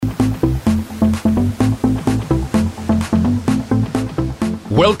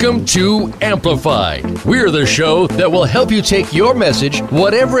Welcome to Amplified. We're the show that will help you take your message,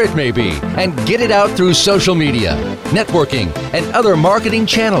 whatever it may be, and get it out through social media, networking, and other marketing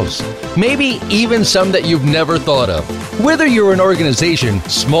channels. Maybe even some that you've never thought of. Whether you're an organization,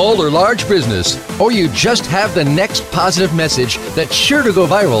 small or large business, or you just have the next positive message that's sure to go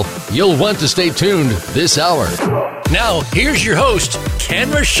viral, you'll want to stay tuned this hour. Now, here's your host, Ken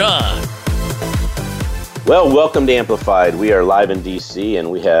Rochon. Well, welcome to Amplified. We are live in D.C.,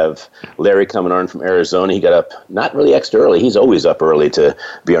 and we have Larry coming on from Arizona. He got up not really extra early. He's always up early to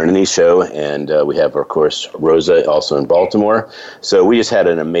be on any show. And we have, of course, Rosa also in Baltimore. So we just had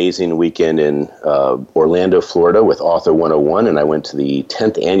an amazing weekend in Orlando, Florida with Author 101, and I went to the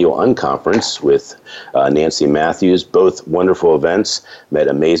 10th Annual Unconference with Nancy Matthews. Both wonderful events, met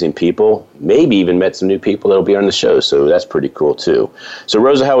amazing people, maybe even met some new people that will be on the show. So that's pretty cool, too. So,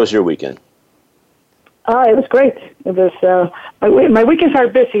 Rosa, how was your weekend? It was great. It was my weekends are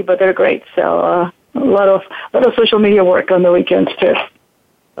busy, but they're great. So a lot of social media work on the weekends too.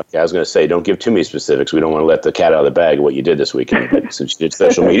 Okay, I was going to say, don't give too many specifics. We don't want to let the cat out of the bag of what you did this weekend, but since you did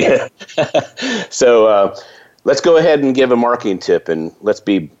social media. So let's go ahead and give a marketing tip, and let's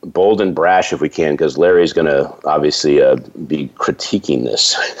be bold and brash if we can, because Larry's going to obviously be critiquing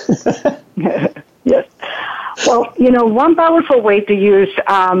this. Yes. Well, one powerful way to use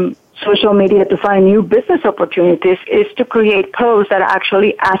social media to find new business opportunities is to create posts that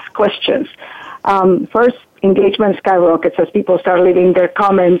actually ask questions. First, engagement skyrockets as people start leaving their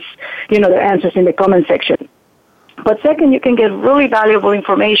comments, their answers in the comment section. But second, you can get really valuable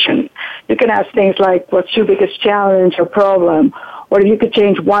information. You can ask things like, what's your biggest challenge or problem? Or if you could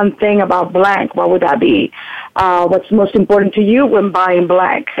change one thing about blank, what would that be? What's most important to you when buying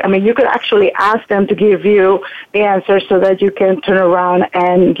blank? I mean, you could actually ask them to give you the answer so that you can turn around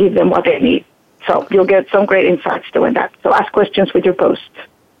and give them what they need. So you'll get some great insights doing that. So ask questions with your posts.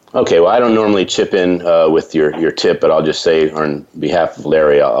 Okay, well, I don't normally chip in with your tip, but I'll just say on behalf of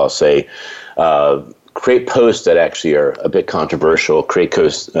Larry, I'll say create posts that actually are a bit controversial, create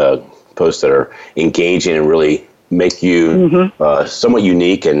posts that are engaging and really make you somewhat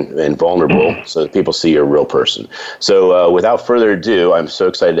unique and vulnerable so that people see you're a real person. So without further ado, I'm so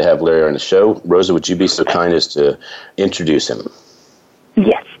excited to have Larry on the show. Rosa, would you be so kind as to introduce him?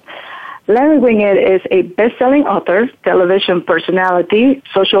 Yes. Larry Winget is a best-selling author, television personality,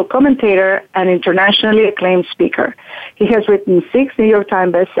 social commentator, and internationally acclaimed speaker. He has written 6 New York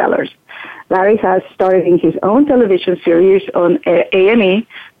Times bestsellers. Larry has starred in his own television series on A&E,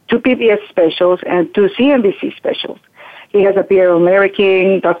 2 PBS specials, and 2 CNBC specials. He has appeared on Larry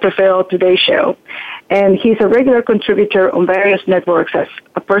King, Dr. Phil, Today Show, and he's a regular contributor on various networks as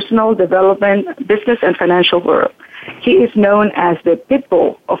a personal development, business, and financial guru. He is known as the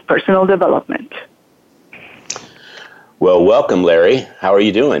Pitbull of personal development. Well, welcome, Larry. How are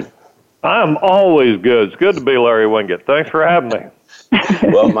you doing? I'm always good. It's good to be Larry Winget. Thanks for having me.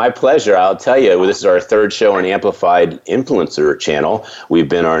 Well, my pleasure. I'll tell you, this is our 3rd show on the Amplified Influencer channel. We've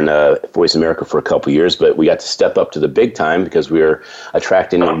been on Voice America for a couple of years, but we got to step up to the big time because we're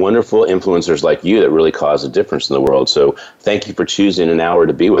attracting wonderful influencers like you that really cause a difference in the world. So thank you for choosing an hour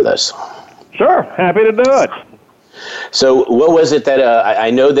to be with us. Sure. Happy to do it. So what was it that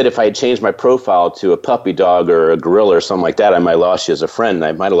I know that if I had changed my profile to a puppy dog or a gorilla or something like that, I might have lost you as a friend.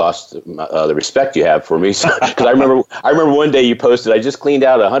 I might have lost the respect you have for me. Because I remember one day you posted, I just cleaned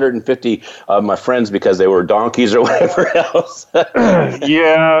out 150 of my friends because they were donkeys or whatever else.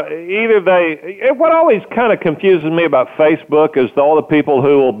 Yeah, what always kind of confuses me about Facebook is all the people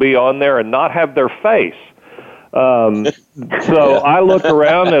who will be on there and not have their face. So I looked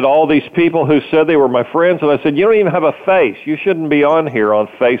around at all these people who said they were my friends, and I said, you don't even have a face. You shouldn't be on here on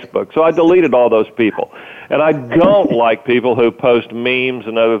Facebook. So I deleted all those people. And I don't like people who post memes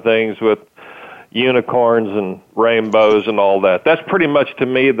and other things with unicorns and rainbows and all that. That's pretty much, to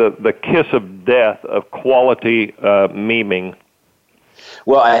me, the kiss of death of quality memeing.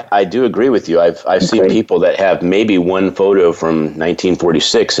 Well, I do agree with you. I've seen people that have maybe one photo from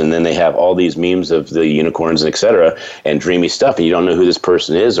 1946, and then they have all these memes of the unicorns and et cetera, and dreamy stuff, and you don't know who this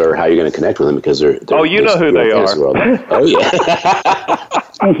person is or how you're going to connect with them because they're oh, you know who they are. Oh, yeah.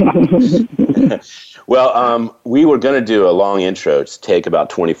 Well, we were going to do a long intro. It's take about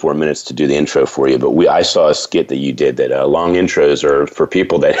 24 minutes to do the intro for you, but I saw a skit that you did that long intros are for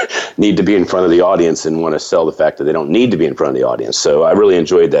people that need to be in front of the audience and want to sell the fact that they don't need to be in front of the audience. So I really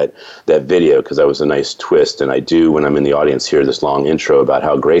enjoyed that video because that was a nice twist. And I do, when I'm in the audience, hear this long intro about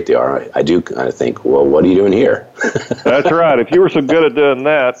how great they are. I do kind of think, well, what are you doing here? That's right. If you were so good at doing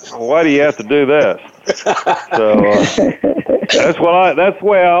that, why do you have to do this? So that's the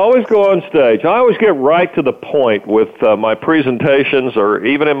way I always go on stage. I always get right to the point with my presentations, or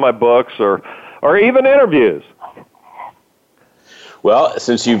even in my books, or even interviews. Well,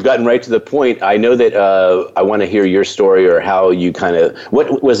 since you've gotten right to the point, I know that I want to hear your story, or how you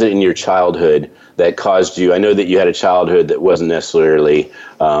what was it in your childhood that caused you? I know that you had a childhood that wasn't necessarily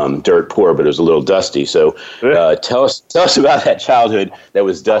dirt poor, but it was a little dusty. So tell us about that childhood that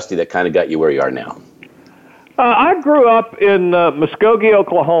was dusty that kind of got you where you are now. I grew up in Muskogee,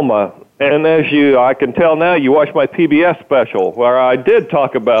 Oklahoma. And as I can tell now, you watched my PBS special where I did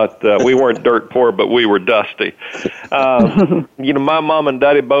talk about we weren't dirt poor, but we were dusty. My mom and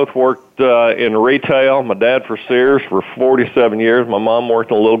daddy both worked in retail. My dad for Sears for 47 years. My mom worked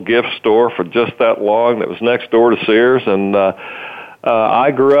in a little gift store for just that long that was next door to Sears. And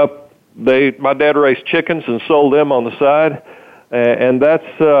I grew up, my dad raised chickens and sold them on the side. And that's,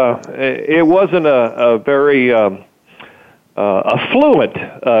 it wasn't a very... affluent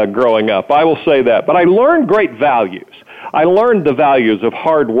growing up, I will say that. But I learned great values. I learned the values of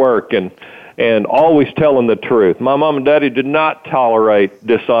hard work and always telling the truth. My mom and daddy did not tolerate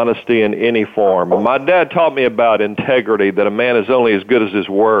dishonesty in any form. And my dad taught me about integrity, that a man is only as good as his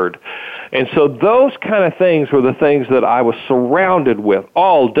word. And so those kind of things were the things that I was surrounded with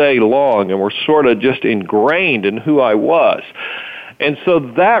all day long and were sort of just ingrained in who I was. And so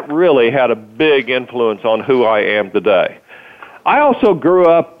that really had a big influence on who I am today. I also grew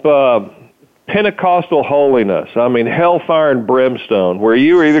up Pentecostal holiness. I mean, hellfire and brimstone, where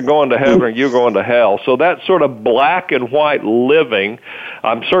you were either going to heaven or you're going to hell. So that sort of black and white living,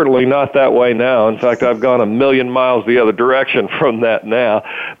 I'm certainly not that way now. In fact, I've gone a million miles the other direction from that now.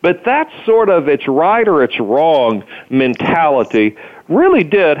 But that sort of it's right or it's wrong mentality really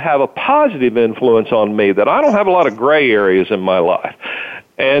did have a positive influence on me, that I don't have a lot of gray areas in my life.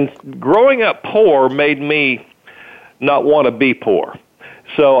 And growing up poor made me not want to be poor.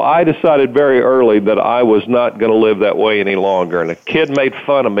 So I decided very early that I was not going to live that way any longer. And a kid made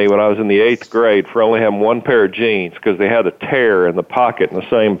fun of me when I was in the 8th grade for only having one pair of jeans because they had a tear in the pocket in the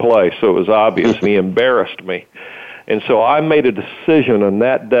same place, so it was obvious, and he embarrassed me. And so I made a decision on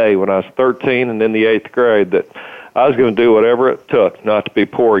that day when I was 13 and in the 8th grade that I was going to do whatever it took not to be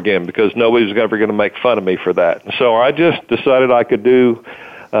poor again, because nobody was ever going to make fun of me for that. And so I just decided I could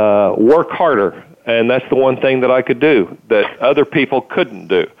work harder. And that's the one thing that I could do that other people couldn't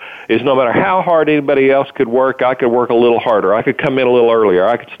do, is no matter how hard anybody else could work, I could work a little harder. I could come in a little earlier.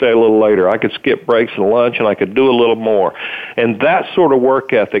 I could stay a little later. I could skip breaks and lunch, and I could do a little more. And that sort of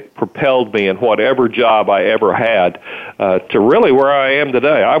work ethic propelled me in whatever job I ever had to really where I am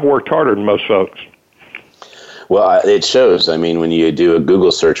today. I've worked harder than most folks. Well, it shows. I mean, when you do a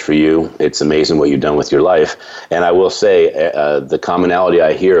Google search for you, it's amazing what you've done with your life. And I will say the commonality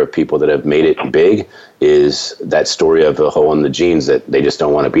I hear of people that have made it big is that story of a hole in the genes, that they just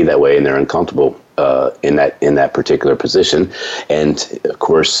don't want to be that way and they're uncomfortable in that particular position. And, of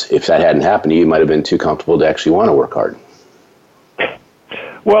course, if that hadn't happened to you, you might have been too comfortable to actually want to work hard.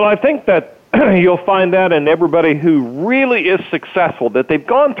 Well, I think that you'll find that in everybody who really is successful, that they've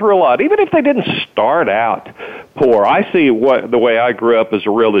gone through a lot, even if they didn't start out poor. I see the way I grew up as a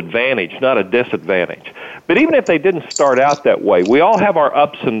real advantage, not a disadvantage. But even if they didn't start out that way, we all have our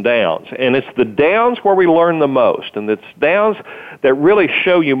ups and downs, and it's the downs where we learn the most, and it's downs that really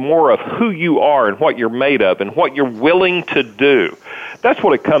show you more of who you are and what you're made of and what you're willing to do. That's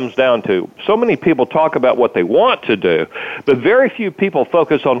what it comes down to. So many people talk about what they want to do, but very few people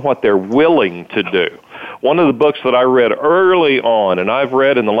focus on what they're willing to do. One of the books that I read early on, and I've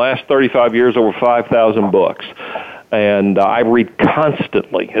read in the last 35 years over 5,000 books, and I read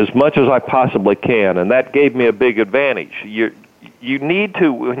constantly, as much as I possibly can, and that gave me a big advantage. You need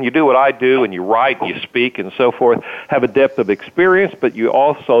to, when you do what I do, and you write, and you speak, and so forth, have a depth of experience, but you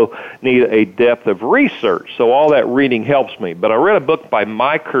also need a depth of research. So all that reading helps me. But I read a book by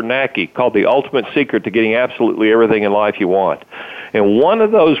Mike Kernacki called The Ultimate Secret to Getting Absolutely Everything in Life You Want. And one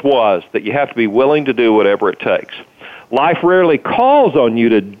of those was that you have to be willing to do whatever it takes. Life rarely calls on you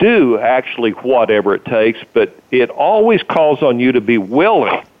to do actually whatever it takes, but it always calls on you to be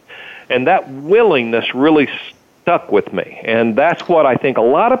willing. And that willingness really stuck with me. And that's what I think a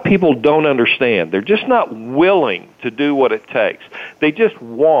lot of people don't understand. They're just not willing to do what it takes. They just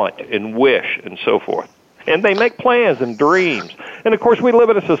want and wish and so forth. And they make plans and dreams. And, of course, we live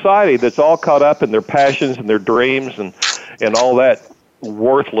in a society that's all caught up in their passions and their dreams and all that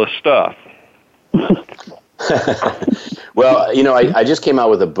worthless stuff. Well, I just came out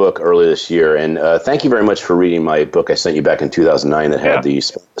with a book earlier this year, and thank you very much for reading my book I sent you back in 2009 that had the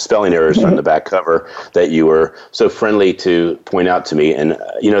spelling errors on the back cover that you were so friendly to point out to me. And,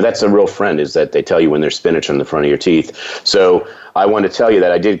 that's a real friend, is that they tell you when there's spinach on the front of your teeth. So I want to tell you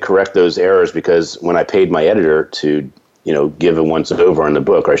that I did correct those errors, because when I paid my editor to give a once over on the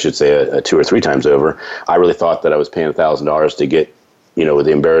book, or I should say a 2 or 3 times over, I really thought that I was paying $1,000 to get with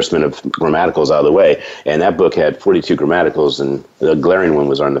the embarrassment of grammaticals out of the way. And that book had 42 grammaticals, and the glaring one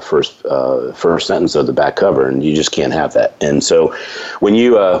was on the first sentence of the back cover, and you just can't have that. And so when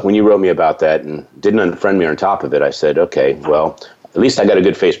you wrote me about that and didn't unfriend me on top of it, I said, okay, well, at least I got a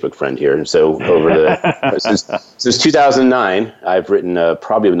good Facebook friend here. And so since 2009, I've written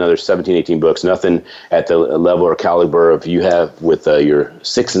probably another 17, 18 books, nothing at the level or caliber of you have with your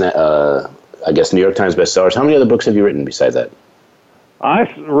 6, I guess, New York Times bestsellers. How many other books have you written besides that? I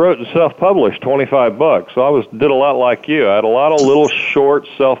wrote and self-published 25 books, so I did a lot like you. I had a lot of little short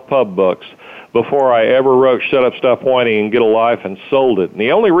self-pub books before I ever wrote Shut Up, Stop Whining, and Get a Life and sold it. And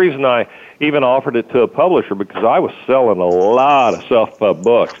the only reason I even offered it to a publisher, because I was selling a lot of self-pub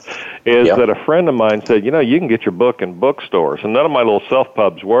books, is that a friend of mine said, you can get your book in bookstores, and none of my little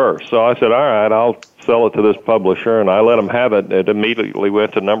self-pubs were. So I said, all right, I'll sell it to this publisher, and I let them have it. It immediately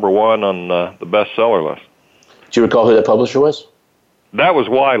went to number 1 on the bestseller list. Do you recall who that publisher was? That was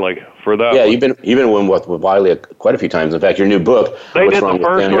Wiley for that. Yeah, one. you've been with Wiley quite a few times. In fact, your new book. They did the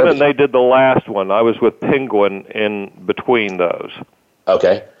first one, and they did the last one. I was with Penguin in between those.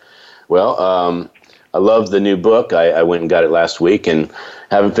 Okay. Well, I love the new book. I went and got it last week, and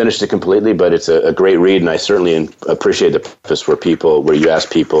haven't finished it completely, but it's a great read, and I certainly appreciate the preface where you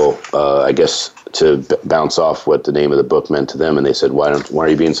ask people, I guess, to bounce off what the name of the book meant to them, and they said, why are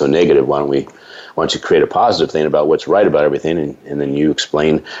you being so negative? Why don't you create a positive thing about what's right about everything? And then you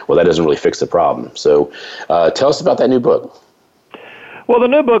explain, well, that doesn't really fix the problem. So tell us about that new book. Well, the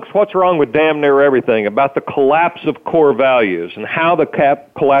new book's What's Wrong with Damn Near Everything, about the collapse of core values and how the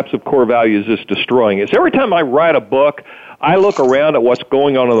collapse of core values is destroying us. Every time I write a book, I look around at what's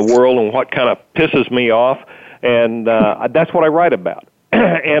going on in the world and what kind of pisses me off, and that's what I write about.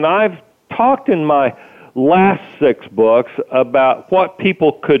 And I've talked in my last 6 books about what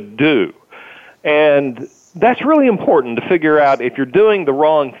people could do. And that's really important to figure out. If you're doing the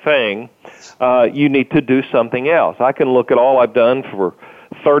wrong thing, you need to do something else. I can look at all I've done for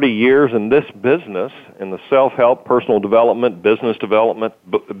 30 years in this business, in the self-help, personal development, business,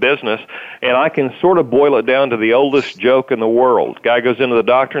 and I can sort of boil it down to the oldest joke in the world. Guy goes into the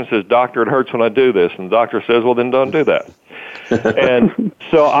doctor and says, "Doctor, it hurts when I do this." And the doctor says, "Well, then don't do that." And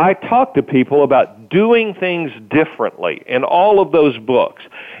so I talk to people about doing things differently in all of those books.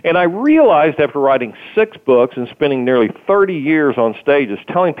 And I realized after writing 6 books and spending nearly 30 years on stages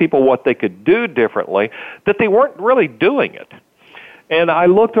telling people what they could do differently, that they weren't really doing it. And I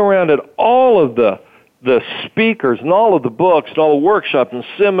looked around at all of the speakers and all of the books and all the workshops and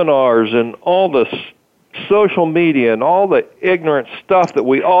seminars and all the social media and all the ignorant stuff that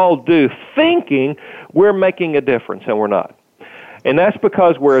we all do, thinking we're making a difference, and we're not. And that's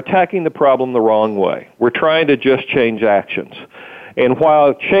because we're attacking the problem the wrong way. We're trying to just change actions. And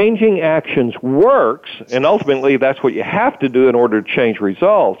while changing actions works, and ultimately that's what you have to do in order to change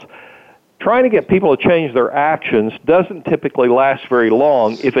results, trying to get people to change their actions doesn't typically last very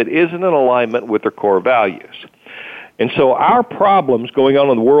long if it isn't in alignment with their core values. And so our problems going on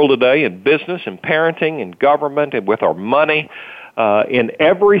in the world today, in business, in parenting, in government, and with our money, in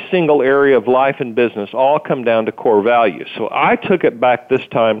every single area of life and business, all come down to core values. So I took it back this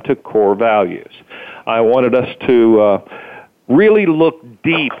time to core values. I wanted us to really look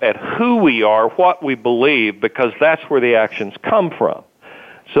deep at who we are, what we believe, because that's where the actions come from.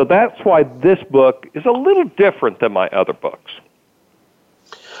 So that's why this book is a little different than my other books.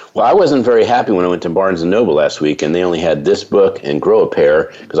 Well, I wasn't very happy when I went to Barnes & Noble last week, and they only had this book and Grow a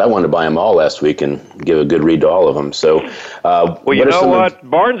Pair, because I wanted to buy them all last week and give a good read to all of them. So, well, you know what?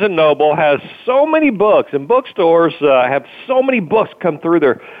 Barnes & Noble has so many books, and bookstores have so many books come through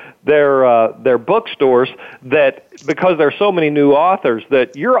their bookstores, that because there's so many new authors,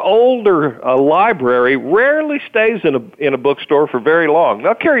 that your older library rarely stays in a bookstore for very long.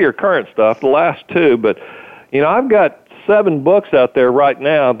 They'll carry your current stuff, the last 2, but I've got 7 books out there right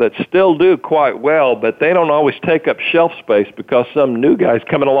now that still do quite well, but they don't always take up shelf space because some new guy's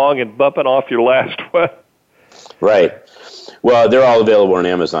coming along and bumping off your last one. Right. Well, they're all available on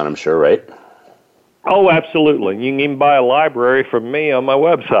Amazon, I'm sure, right? Oh, absolutely. You can even buy a library from me on my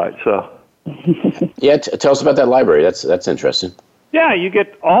website. So, yeah, tell us about that library. That's interesting. Yeah, you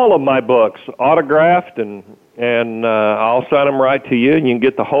get all of my books autographed, and I'll sign them right to you, and you can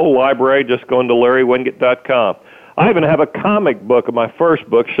get the whole library just going to LarryWingate.com. I even have a comic book of my first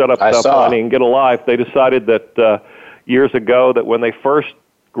book, Shut Up, Stop Whining, and Get a Life. They decided that years ago that when they first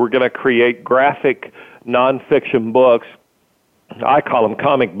were going to create graphic nonfiction books, I call them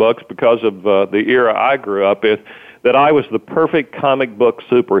comic books because of the era I grew up in, that I was the perfect comic book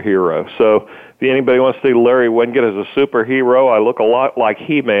superhero. So if anybody wants to see Larry Wingate as a superhero, I look a lot like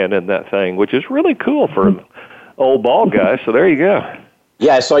He-Man in that thing, which is really cool for an old bald guy. So there you go.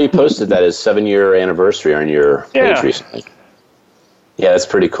 Yeah, I saw you posted that as 7-year anniversary on your page recently. Yeah, that's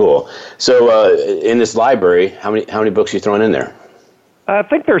pretty cool. So in this library, how many books are you throwing in there? I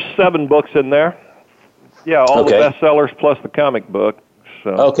think there's 7 books in there. Yeah, all the bestsellers plus the comic book.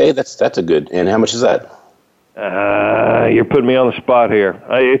 So. Okay, that's a good. And how much is that? You're putting me on the spot here.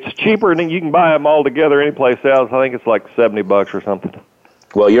 It's cheaper than you can buy them all together anyplace else. I think it's like $70 or something.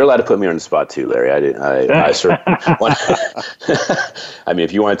 Well, you're allowed to put me on the spot too, Larry. I certainly want. I mean,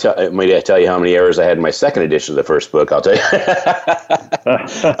 if you want to tell me to tell you how many errors I had in my second edition of the first book, I'll tell you.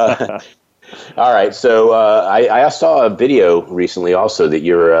 All right. So I saw a video recently also that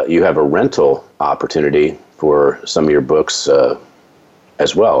you have a rental opportunity for some of your books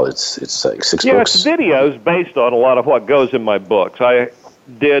as well. It's like 6 books. Yeah, it's videos based on a lot of what goes in my books. I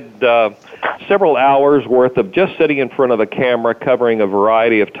did several hours worth of just sitting in front of a camera covering a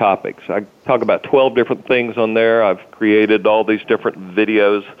variety of topics. I talk about 12 different things on there. I've created all these different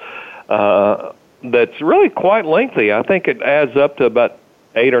videos that's really quite lengthy. I think it adds up to about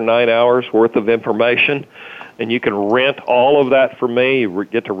 8 or 9 hours worth of information, and you can rent all of that for me. You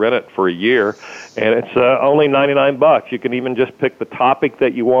get to rent it for a year, and it's only $99. You can even just pick the topic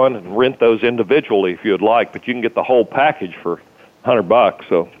that you want and rent those individually if you'd like, but you can get the whole package for $100,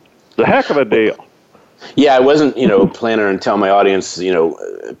 so it's a heck of a deal. Yeah, I wasn't, planning on telling my audience,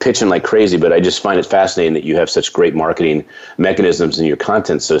 pitching like crazy, but I just find it fascinating that you have such great marketing mechanisms and your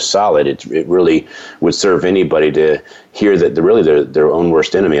content's so solid. It really would serve anybody to hear that they're their own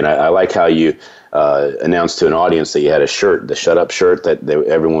worst enemy. And I like how you announced to an audience that you had a shirt, the Shut Up shirt that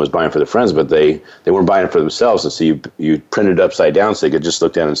everyone was buying for their friends, but they weren't buying it for themselves. And so you printed it upside down so they could just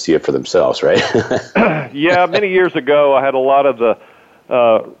look down and see it for themselves, right? Yeah, many years ago, I had a lot of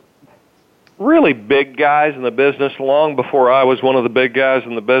the really big guys in the business, long before I was one of the big guys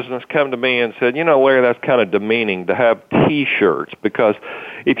in the business, come to me and said, Larry, that's kind of demeaning to have T-shirts, because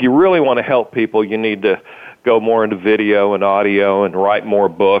if you really want to help people, you need to go more into video and audio and write more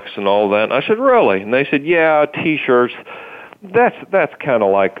books and all that. And I said, really? And they said, yeah, T-shirts, that's kind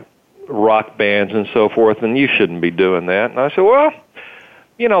of like rock bands and so forth, and you shouldn't be doing that. And I said, well,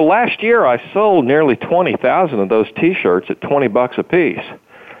 last year I sold nearly 20,000 of those T-shirts at $20 a piece.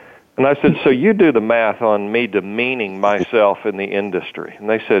 And I said, so you do the math on me demeaning myself in the industry. And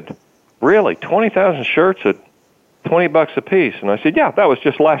they said, really, 20,000 shirts at $20 a piece? And I said, yeah, that was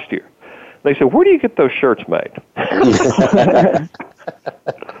just last year. They said, where do you get those shirts made?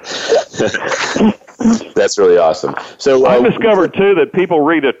 That's really awesome. So I discovered, too, that people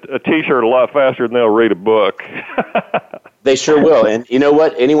read a T-shirt a lot faster than they'll read a book. They sure will. And you know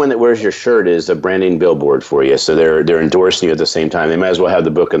what? Anyone that wears your shirt is a branding billboard for you. So they're endorsing you at the same time. They might as well have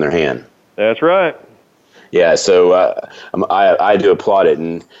the book in their hand. That's right. Yeah, so I do applaud it.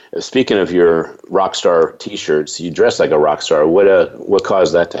 And speaking of your rock star T-shirts, you dress like a rock star. What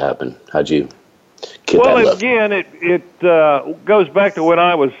caused that to happen? How'd you get that look? Well, again, it goes back to when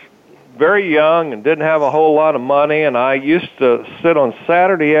I was very young and didn't have a whole lot of money, and I used to sit on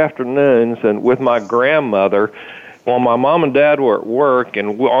Saturday afternoons and with my grandmother while my mom and dad were at work,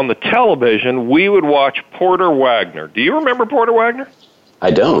 and on the television we would watch Porter Wagner. Do you remember Porter Wagner? I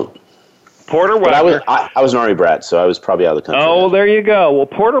don't. Porter Wagner. But I was an Army brat, so I was probably out of the country. Oh, there you go. Well,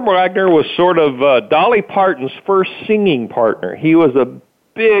 Porter Wagner was sort of Dolly Parton's first singing partner. He was a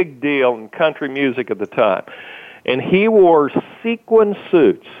big deal in country music at the time, and he wore sequin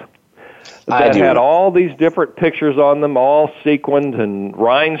suits that had all these different pictures on them, all sequined and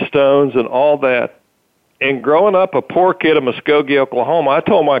rhinestones and all that. And growing up a poor kid in Muskogee, Oklahoma, I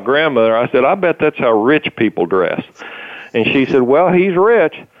told my grandmother, I said, I bet that's how rich people dress. And she said, well, he's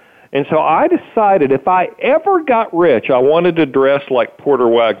rich. And so I decided if I ever got rich, I wanted to dress like Porter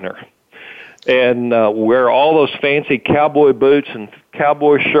Wagner and wear all those fancy cowboy boots and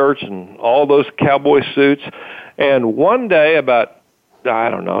cowboy shirts and all those cowboy suits. And one day, about,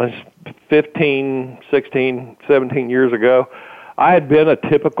 I don't know, it's 15, 16, 17 years ago, I had been a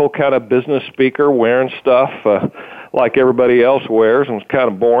typical kind of business speaker wearing stuff like everybody else wears, and it was kind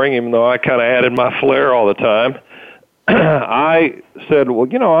of boring, even though I kind of added my flair all the time. I said, well,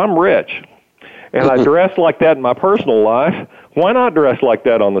 I'm rich, and I dressed like that in my personal life. why not dress like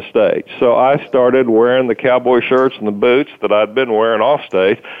that on the stage? So I started wearing the cowboy shirts and the boots that I'd been wearing off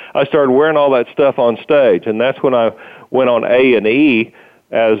stage. I started wearing all that stuff on stage, and that's when I went on A&E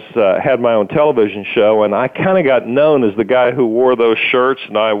as had my own television show, and I kind of got known as the guy who wore those shirts,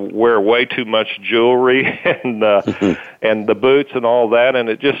 and I wear way too much jewelry and and the boots and all that, and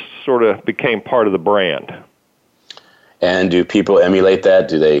it just sort of became part of the brand. And do people emulate that?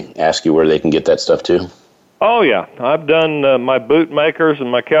 Do they ask you where they can get that stuff too? Oh, yeah. I've done my boot makers and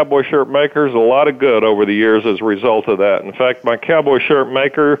my cowboy shirt makers a lot of good over the years as a result of that. In fact, my cowboy shirt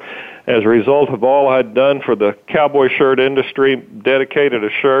maker, as a result of all I'd done for the cowboy shirt industry, dedicated a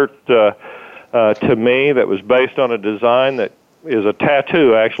shirt to me that was based on a design that is a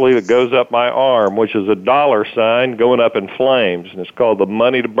tattoo, actually, that goes up my arm, which is a dollar sign going up in flames, and it's called the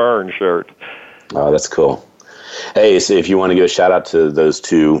Money to Burn shirt. Oh, that's cool. Hey, so if you want to give a shout-out to those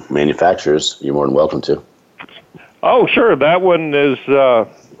two manufacturers, you're more than welcome to. Oh, sure. That one is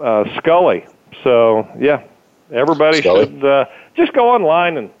Scully. So, yeah, everybody Scully? should just go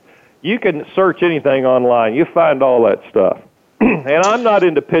online, and you can search anything online. You find all that stuff. And I'm not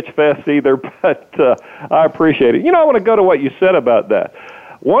into Pitch Fest either, but I appreciate it. You know, I want to go to what you said about that.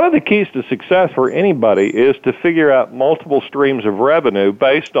 One of the keys to success for anybody is to figure out multiple streams of revenue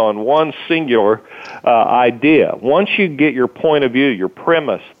based on one singular idea. Once you get your point of view, your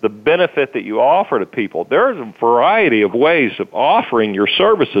premise, the benefit that you offer to people, there's a variety of ways of offering your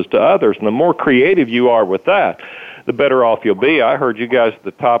services to others, and the more creative you are with that, the better off you'll be. I heard you guys at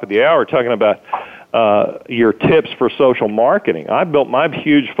the top of the hour talking about your tips for social marketing. I built my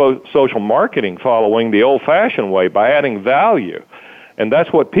huge social marketing following the old-fashioned way by adding value. And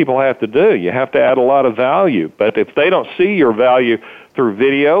that's what people have to do. You have to add a lot of value. But if they don't see your value through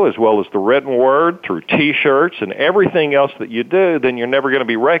video as well as the written word, through T-shirts and everything else that you do, then you're never going to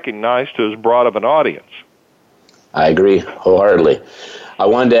be recognized to as broad of an audience. I agree wholeheartedly. I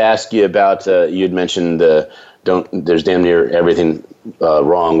wanted to ask you about, you had mentioned there's damn near everything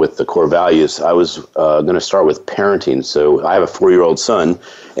wrong with the core values. I was going to start with parenting. So I have a 4-year-old son,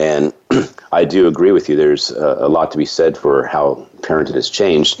 and I do agree with you. There's a lot to be said for how parenting has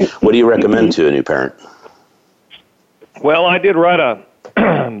changed. What do you recommend to a new parent? Well, I did write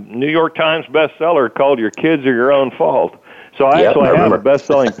a New York Times bestseller called Your Kids Are Your Own Fault. So I actually have a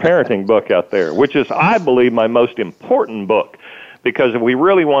best-selling parenting book out there, which is, I believe, my most important book, because if we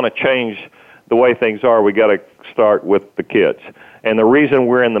really want to change the way things are, we got to start with the kids. And the reason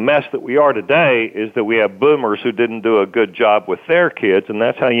we're in the mess that we are today is that we have boomers who didn't do a good job with their kids, and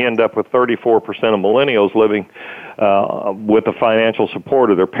that's how you end up with 34% of millennials living with the financial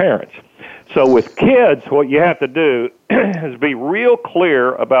support of their parents. So with kids, what you have to do is be real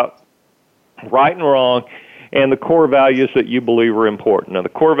clear about right and wrong and the core values that you believe are important. Now, the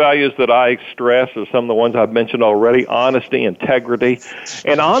core values that I stress are some of the ones I've mentioned already: honesty, integrity.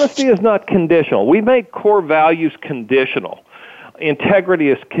 And honesty is not conditional. We make core values conditional. Integrity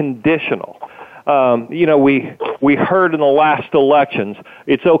is conditional. We heard in the last elections,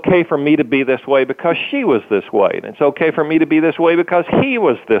 it's okay for me to be this way because she was this way, and it's okay for me to be this way because he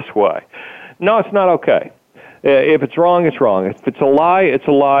was this way. No, it's not okay. If it's wrong, it's wrong. If it's a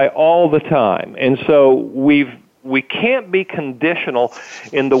lie all the time. And so we can't be conditional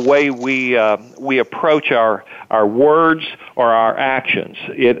in the way we approach our words or our actions.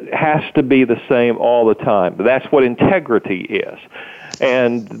 It has to be the same all the time. That's what integrity is.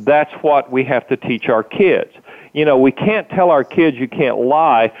 And that's what we have to teach our kids. You know, we can't tell our kids you can't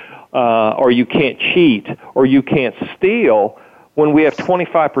lie or you can't cheat or you can't steal when we have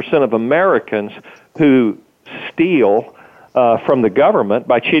 25% of Americans who steal from the government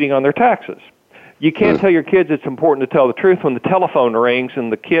by cheating on their taxes. You can't tell your kids it's important to tell the truth when the telephone rings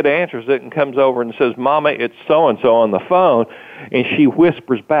and the kid answers it and comes over and says, "Mama, it's so-and-so on the phone," and she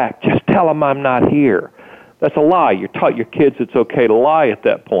whispers back, "Just tell them I'm not here." That's a lie. You taught your kids it's okay to lie at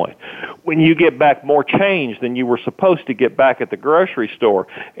that point. When you get back more change than you were supposed to get back at the grocery store,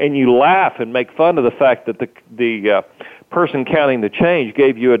 and you laugh and make fun of the fact that the person counting the change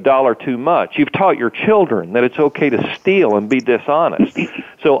gave you $1 too much, you've taught your children that it's okay to steal and be dishonest.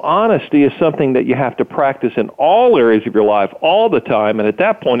 So honesty is something that you have to practice in all areas of your life all the time, and at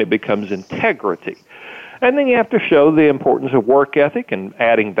that point it becomes integrity. And then you have to show the importance of work ethic and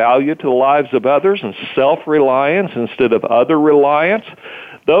adding value to the lives of others and self-reliance instead of other reliance.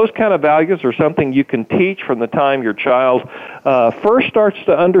 Those kind of values are something you can teach from the time your child first starts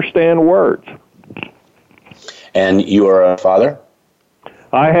to understand words. And you are a father?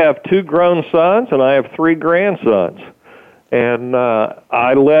 I have 2 grown sons and I have 3 grandsons. And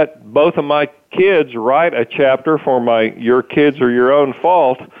I let both of my kids write a chapter for my Your Kids Are Your Own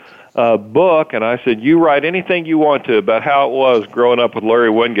Fault book, and I said, you write anything you want to about how it was growing up with Larry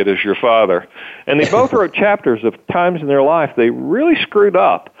Winget as your father. And they both wrote chapters of times in their life they really screwed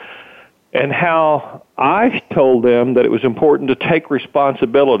up, and how I told them that it was important to take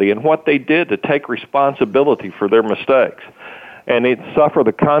responsibility, and what they did to take responsibility for their mistakes and suffer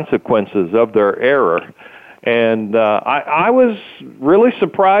the consequences of their error. And I was really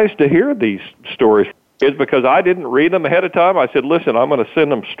surprised to hear these stories from kids, because I didn't read them ahead of time. I said, listen, I'm going to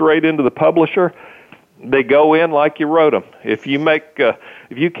send them straight into the publisher. They go in like you wrote them. If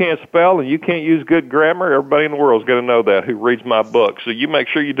you can't spell and you can't use good grammar, everybody in the world is going to know that who reads my book. So you make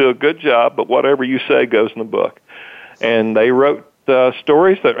sure you do a good job, but whatever you say goes in the book. And they wrote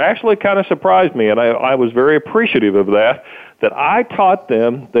stories that actually kind of surprised me, and I was very appreciative of that I taught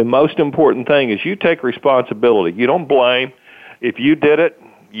them the most important thing is you take responsibility. You don't blame. If you did it,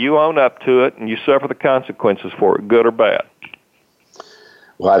 you own up to it, and you suffer the consequences for it, good or bad.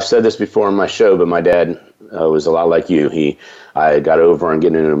 Well, I've said this before on my show, but my dad was a lot like you. I got over on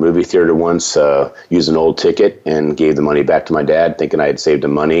getting into a movie theater once, used an old ticket, and gave the money back to my dad, thinking I had saved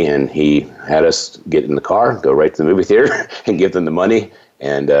him money, and he had us get in the car, go right to the movie theater, and give them the money,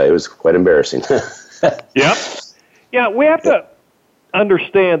 and it was quite embarrassing. Yep. Yeah, we have to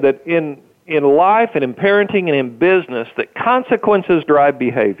understand that in life and in parenting and in business, that consequences drive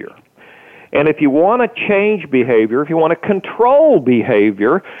behavior. And if you want to change behavior, if you want to control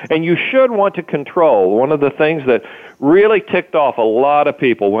behavior, and you should want to control, one of the things that really ticked off a lot of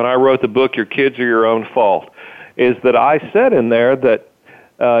people when I wrote the book, Your Kids Are Your Own Fault, is that I said in there that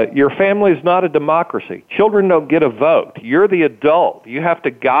your family is not a democracy. Children don't get a vote. You're the adult. You have to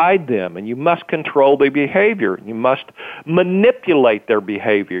guide them, and you must control their behavior. You must manipulate their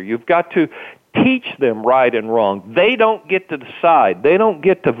behavior. You've got to teach them right and wrong. They don't get to decide. They don't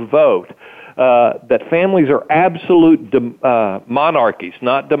get to vote. That families are absolute monarchies,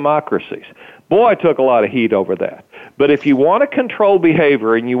 not democracies. Boy, I took a lot of heat over that. But if you want to control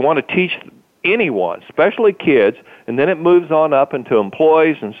behavior and you want to teach anyone, especially kids, and then it moves on up into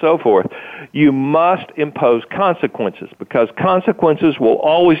employees and so forth, you must impose consequences, because consequences will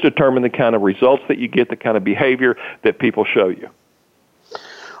always determine the kind of results that you get, the kind of behavior that people show you.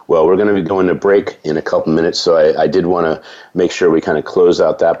 Well, we're going to be going to break in a couple minutes, so I did want to make sure we kind of close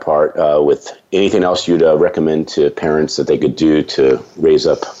out that part with anything else you'd recommend to parents that they could do to raise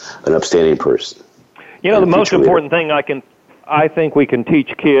up an upstanding person. You know, the most important thing I think we can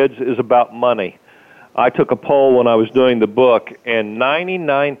teach kids is about money. I took a poll when I was doing the book, and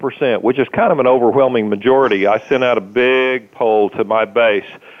 99%, which is kind of an overwhelming majority, I sent out a big poll to my base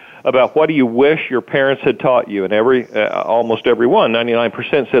about what do you wish your parents had taught you, and almost everyone,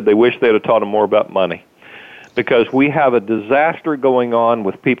 99%, said they wish they had taught them more about money. Because we have a disaster going on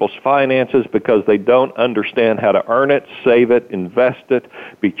with people's finances because they don't understand how to earn it, save it, invest it,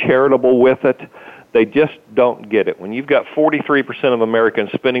 be charitable with it. They just don't get it. When you've got 43% of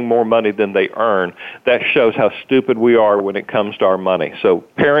Americans spending more money than they earn, that shows how stupid we are when it comes to our money. So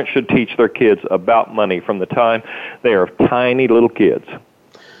parents should teach their kids about money from the time they are tiny little kids.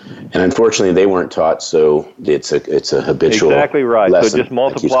 And unfortunately, they weren't taught, so it's a habitual Exactly right. lesson. So it just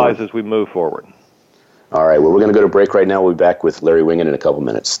multiplies as we move forward. All right. Well, we're going to go to break right now. We'll be back with Larry Winget in a couple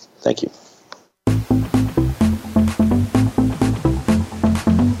minutes. Thank you.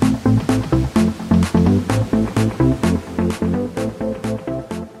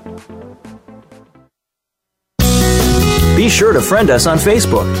 Be sure to friend us on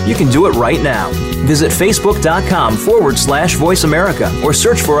Facebook. You can do it right now. Visit Facebook.com/Voice America or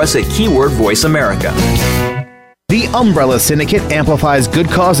search for us at keyword Voice America. The Umbrella Syndicate amplifies good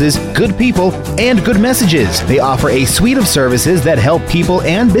causes, good people, and good messages. They offer a suite of services that help people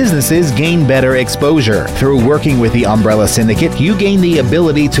and businesses gain better exposure. Through working with the Umbrella Syndicate, you gain the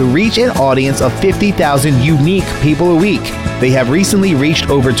ability to reach an audience of 50,000 unique people a week. They have recently reached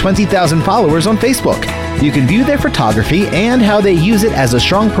over 20,000 followers on Facebook. You can view their photography and how they use it as a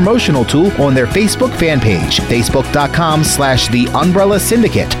strong promotional tool on their Facebook fan page, facebook.com/The Umbrella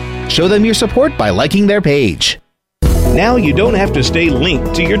Syndicate. Show them your support by liking their page. Now you don't have to stay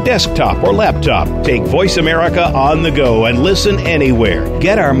linked to your desktop or laptop. Take Voice America on the go and listen anywhere.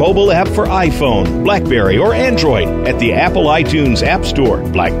 Get our mobile app for iPhone, BlackBerry, or Android at the Apple iTunes App Store,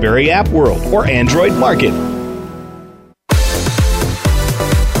 BlackBerry App World, or Android Market.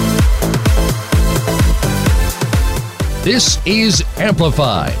 This is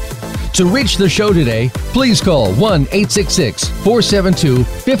Amplified. To reach the show today, please call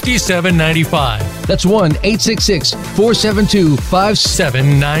 1-866-472-5795. That's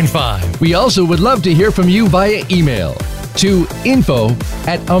 1-866-472-5795. We also would love to hear from you via email to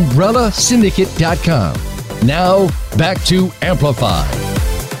info@umbrellasyndicate.com. Now, back to Amplified.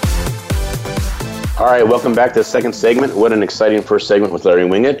 All right, welcome back to the second segment. What an exciting first segment with Larry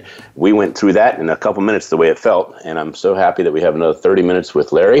Winget. We went through that in a couple minutes the way it felt, and I'm so happy that we have another 30 minutes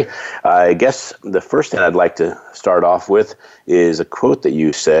with Larry. I guess the first thing I'd like to start off with is a quote that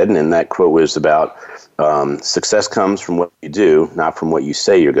you said, and that quote was about success comes from what you do, not from what you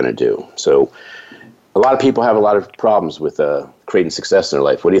say you're going to do. So a lot of people have a lot of problems with creating success in their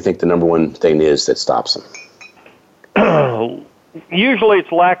life. What do you think the number one thing is that stops them? Usually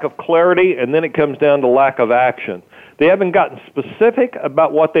it's lack of clarity, and then it comes down to lack of action. They haven't gotten specific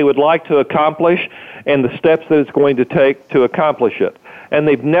about what they would like to accomplish and the steps that it's going to take to accomplish it. And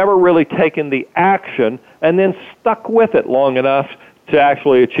they've never really taken the action and then stuck with it long enough to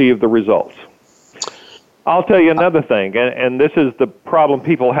actually achieve the results. I'll tell you another thing, and this is the problem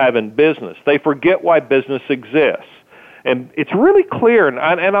people have in business. They forget why business exists. And it's really clear, and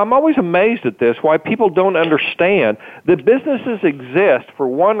I'm always amazed at this, why people don't understand that businesses exist for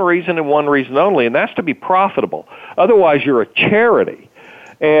one reason and one reason only, and that's to be profitable. Otherwise, you're a charity.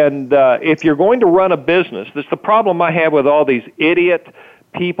 And if you're going to run a business, that's the problem I have with all these idiot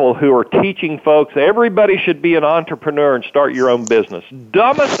people who are teaching folks everybody should be an entrepreneur and start your own business.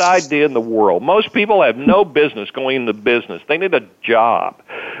 Dumbest idea in the world. Most people have no business going into business. They need a job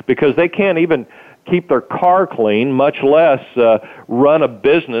because they can't even keep their car clean, much less run a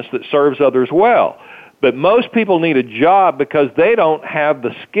business that serves others well. But most people need a job because they don't have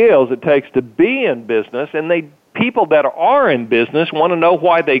the skills it takes to be in business, and people that are in business want to know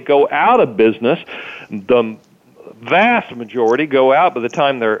why they go out of business. The vast majority go out by the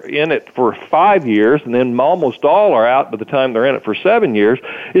time they're in it for 5 years, and then almost all are out by the time they're in it for 7 years,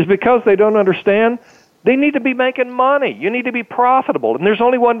 is because they don't understand they need to be making money. You need to be profitable, and there's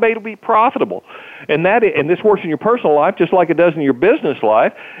only one way to be profitable. And this works in your personal life just like it does in your business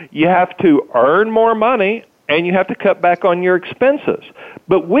life. You have to earn more money, and you have to cut back on your expenses.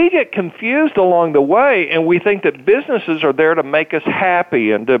 But we get confused along the way, and we think that businesses are there to make us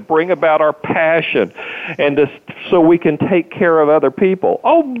happy and to bring about our passion and so we can take care of other people.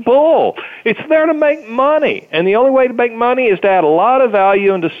 Oh, bull. It's there to make money, and the only way to make money is to add a lot of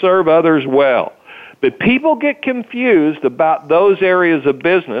value and to serve others well. But people get confused about those areas of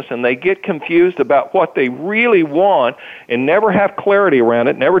business, and they get confused about what they really want and never have clarity around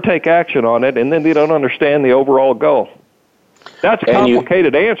it, never take action on it, and then they don't understand the overall goal. That's a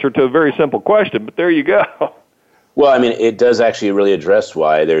complicated answer to a very simple question, but there you go. Well, I mean, it does actually really address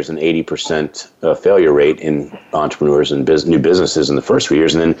why there's an 80% failure rate in entrepreneurs and new businesses in the first few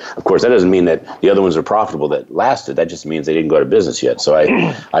years. And then, of course, that doesn't mean that the other ones are profitable that lasted. That just means they didn't go to business yet. So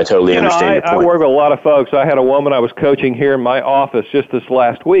I totally understand your point. I work with a lot of folks. I had a woman I was coaching here in my office just this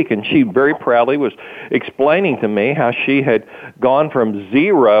last week, and she very proudly was explaining to me how she had gone from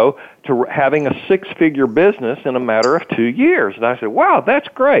zero to having a six-figure business in a matter of 2 years. And I said, wow, that's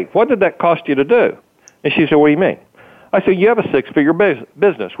great. What did that cost you to do? And she said, what do you mean? I said, you have a six-figure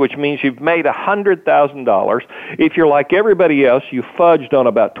business, which means you've made $100,000. If you're like everybody else, you fudged on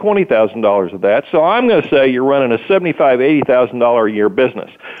about $20,000 of that. So I'm going to say you're running a $75,000, $80,000 a year business.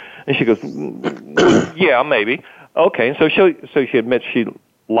 And she goes, yeah, maybe. Okay. And so she admits she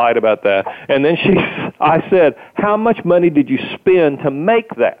lied about that. And then I said, how much money did you spend to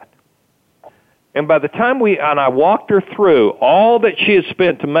make that? And by the time I walked her through all that she had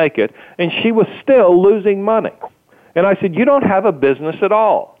spent to make it, and she was still losing money. And I said, you don't have a business at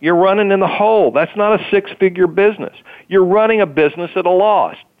all. You're running in the hole. That's not a six-figure business. You're running a business at a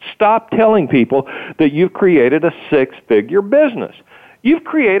loss. Stop telling people that you've created a six-figure business. You've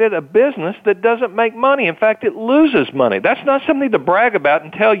created a business that doesn't make money. In fact, it loses money. That's not something to brag about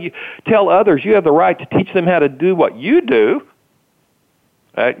and tell others you have the right to teach them how to do what you do.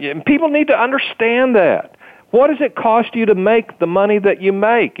 And people need to understand that. What does it cost you to make the money that you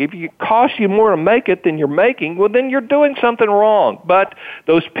make? If it costs you more to make it than you're making, well, then you're doing something wrong. But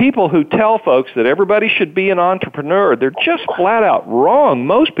those people who tell folks that everybody should be an entrepreneur, they're just flat out wrong.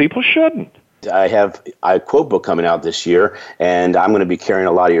 Most people shouldn't. I have a quote book coming out this year, and I'm going to be carrying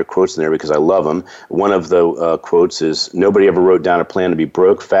a lot of your quotes in there because I love them. One of the quotes is, nobody ever wrote down a plan to be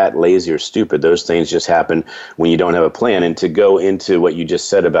broke, fat, lazy, or stupid. Those things just happen when you don't have a plan. And to go into what you just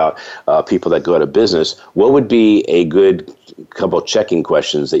said about people that go out of business, what would be a good couple checking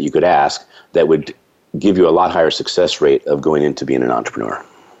questions that you could ask that would give you a lot higher success rate of going into being an entrepreneur?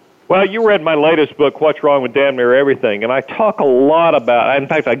 Well, you read my latest book, What's Wrong with Damn Near Everything, and I talk a lot about, in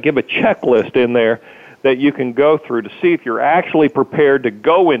fact, I give a checklist in there that you can go through to see if you're actually prepared to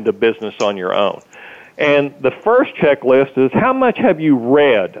go into business on your own. And the first checklist is, how much have you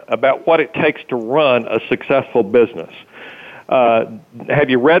read about what it takes to run a successful business? Have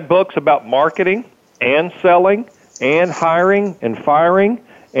you read books about marketing and selling and hiring and firing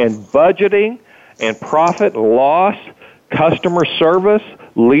and budgeting and profit, loss, customer service,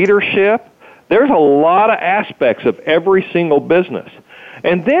 leadership. There's a lot of aspects of every single business.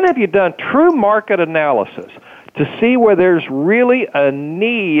 And then have you done true market analysis to see where there's really a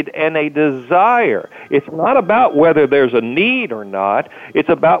need and a desire? It's not about whether there's a need or not. It's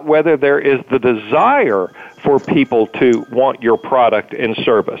about whether there is the desire for people to want your product and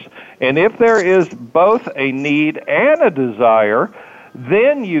service. And if there is both a need and a desire,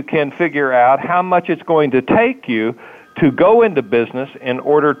 then you can figure out how much it's going to take you to go into business in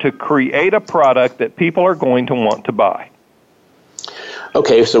order to create a product that people are going to want to buy.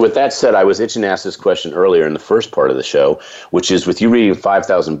 Okay, so with that said, I was itching to ask this question earlier in the first part of the show, which is with you reading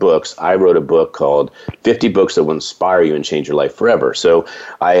 5,000 books, I wrote a book called 50 Books That Will Inspire You and Change Your Life Forever. So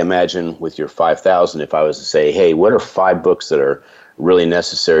I imagine with your 5,000, if I was to say, hey, what are 5 books that are really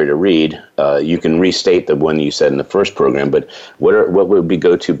necessary to read? You can restate the one you said in the first program, but what would be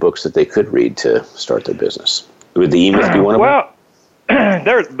go-to books that they could read to start their business? Would the E-Myth be one of them? Well,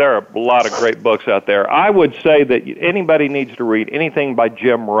 there are a lot of great books out there. I would say that anybody needs to read anything by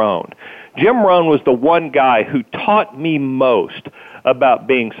Jim Rohn. Jim Rohn was the one guy who taught me most about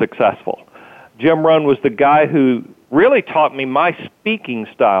being successful. Jim Rohn was the guy who really taught me my speaking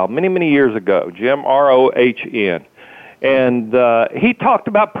style many, many years ago, Jim, R-O-H-N. And he talked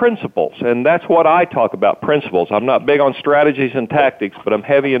about principles, and that's what I talk about, principles. I'm not big on strategies and tactics, but I'm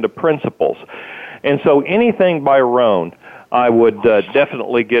heavy into principles. And so anything by Rohn, I would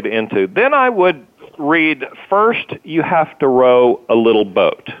definitely get into. Then I would read First You Have to Row a Little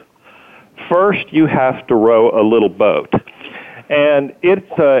Boat. First You Have to Row a Little Boat. And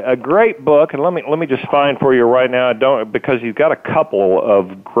it's a great book, and let me just find for you right now. I don't, because you've got a couple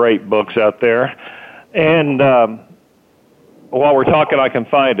of great books out there. And while we're talking, I can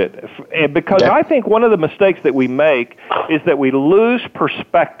find it. And because I think one of the mistakes that we make is that we lose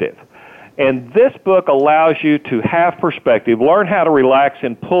perspective. And this book allows you to have perspective, learn how to relax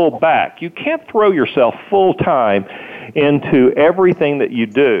and pull back. You can't throw yourself full time into everything that you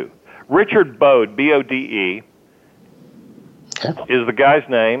do. Richard Bode, B-O-D-E, is the guy's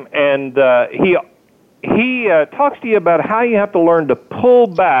name, and he talks to you about how you have to learn to pull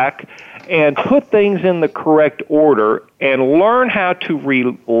back and put things in the correct order and learn how to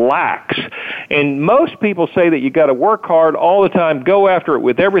relax. And most people say that you got to work hard all the time, go after it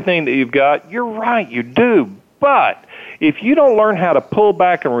with everything that you've got. You're right, you do. But if you don't learn how to pull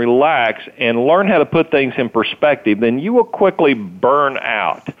back and relax and learn how to put things in perspective, then you will quickly burn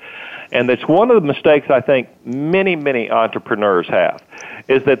out. And that's one of the mistakes I think many, many entrepreneurs have,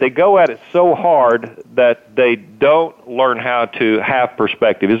 is that they go at it so hard that they don't learn how to have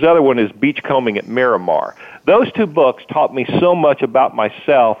perspective. His other one is Beachcombing at Miramar. Those 2 books taught me so much about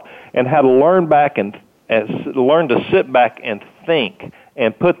myself and how to learn back and learn to sit back and think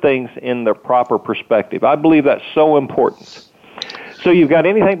and put things in their proper perspective. I believe that's so important. So you've got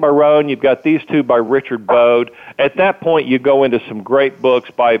anything by Rohn, you've got these 2 by Richard Bode. At that point, you go into some great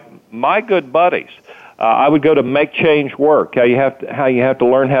books by my good buddies. I would go to Make Change Work, how you have to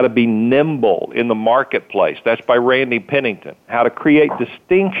learn how to be nimble in the marketplace. That's by Randy Pennington. How to Create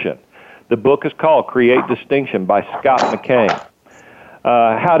Distinction. The book is called Create Distinction by Scott McKay.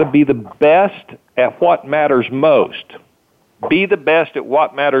 How to Be the Best at What Matters Most. Be the Best at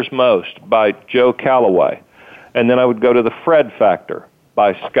What Matters Most by Joe Calloway. And then I would go to The Fred Factor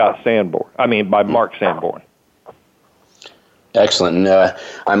by Mark Sanborn. Excellent. And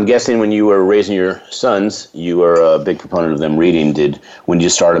I'm guessing when you were raising your sons, you were a big proponent of them reading. When you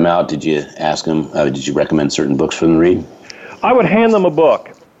start them out, did you ask them, did you recommend certain books for them to read? I would hand them a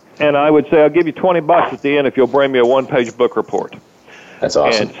book, and I would say, I'll give you $20 at the end if you'll bring me a 1-page book report. That's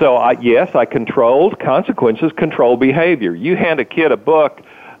awesome. And so, I controlled consequences, control behavior. You hand a kid a book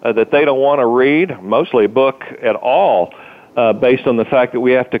that they don't want to read, mostly a book at all, based on the fact that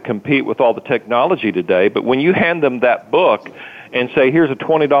we have to compete with all the technology today. But when you hand them that book and say, here's a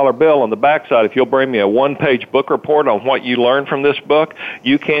 $20 bill on the backside, if you'll bring me a 1-page book report on what you learned from this book,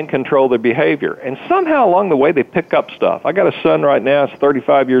 you can control their behavior. And somehow along the way, they pick up stuff. I got a son right now, he's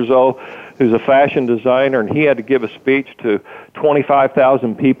 35 years old, who's a fashion designer, and he had to give a speech to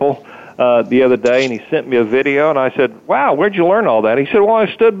 25,000 people the other day, and he sent me a video, and I said, wow, where'd you learn all that? He said, well,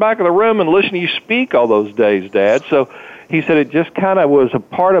 I stood back in the room and listened to you speak all those days, Dad. So he said it just kind of was a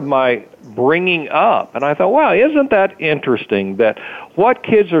part of my bringing up. And I thought, wow, isn't that interesting that what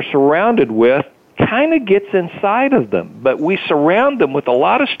kids are surrounded with kind of gets inside of them. But we surround them with a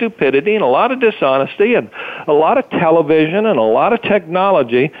lot of stupidity and a lot of dishonesty and a lot of television and a lot of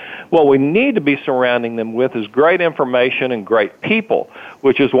technology. What we need to be surrounding them with is great information and great people,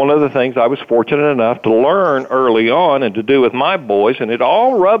 which is one of the things I was fortunate enough to learn early on and to do with my boys, and it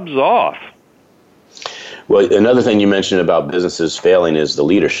all rubs off. Well, another thing you mentioned about businesses failing is the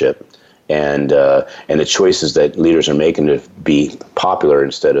leadership and the choices that leaders are making to be popular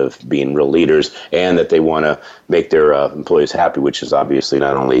instead of being real leaders, and that they want to make their employees happy, which is obviously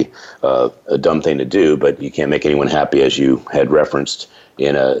not only a dumb thing to do, but you can't make anyone happy, as you had referenced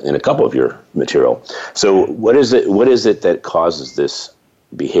in a couple of your material. So what is it that causes this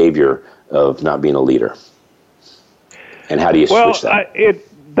behavior of not being a leader? And how do you switch that?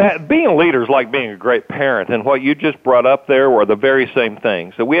 That being a leader is like being a great parent, and what you just brought up there were the very same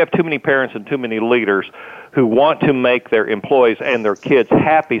things. So we have too many parents and too many leaders who want to make their employees and their kids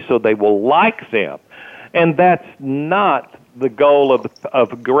happy so they will like them, and that's not the goal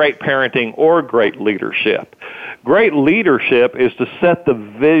of great parenting or great leadership. Great leadership is to set the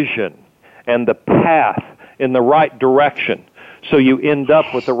vision and the path in the right direction, so you end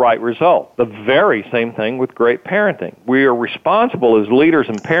up with the right result. The very same thing with great parenting. We are responsible as leaders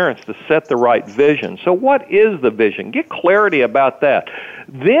and parents to set the right vision. So what is the vision? Get clarity about that.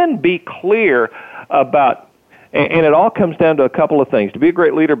 Then be clear about, and it all comes down to a couple of things. To be a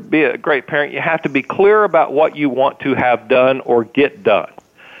great leader, be a great parent, you have to be clear about what you want to have done or get done.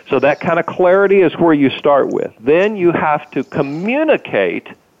 So that kind of clarity is where you start with. Then you have to communicate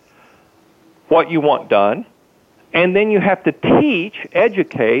what you want done. And then you have to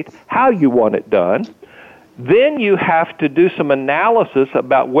educate how you want it done. Then you have to do some analysis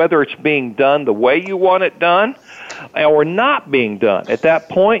about whether it's being done the way you want it done or not being done. At that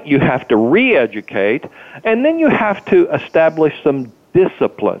point, you have to re-educate, and then you have to establish some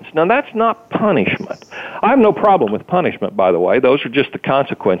disciplines. Now, that's not punishment. I have no problem with punishment, by the way. Those are just the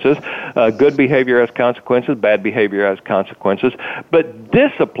consequences. Good behavior has consequences. Bad behavior has consequences. But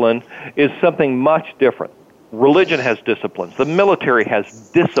discipline is something much different. Religion has disciplines. The military has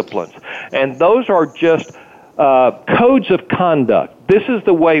disciplines. And those are just codes of conduct. This is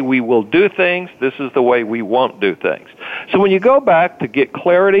the way we will do things. This is the way we won't do things. So when you go back to get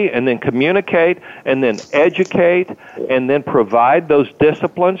clarity and then communicate and then educate and then provide those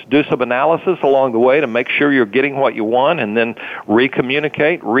disciplines, do some analysis along the way to make sure you're getting what you want, and then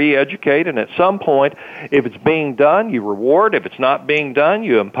re-communicate, re-educate, and at some point, if it's being done, you reward. If it's not being done,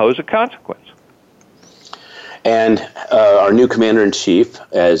 you impose a consequence. And our new commander-in-chief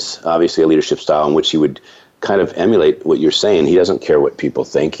has obviously a leadership style in which he would kind of emulate what you're saying. He doesn't care what people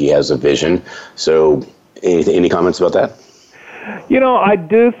think. He has a vision. So any comments about that? You know, I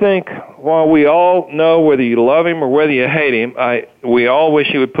do think while we all know whether you love him or whether you hate him, we all wish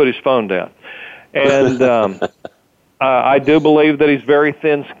he would put his phone down. And I do believe that he's very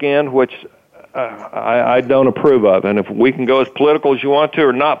thin-skinned, which I don't approve of. And if we can go as political as you want to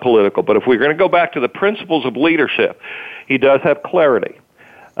or not political, but if we're going to go back to the principles of leadership, he does have clarity.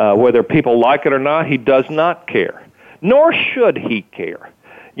 Whether people like it or not, he does not care, nor should he care.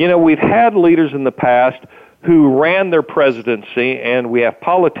 You know, we've had leaders in the past who ran their presidency, and we have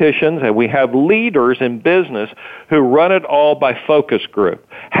politicians and we have leaders in business who run it all by focus group.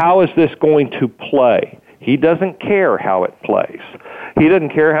 How is this going to play? He doesn't care how it plays. He doesn't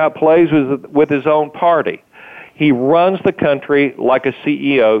care how it plays with his own party. He runs the country like a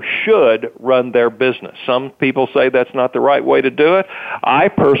CEO should run their business. Some people say that's not the right way to do it. I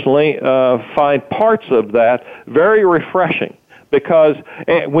personally find parts of that very refreshing, because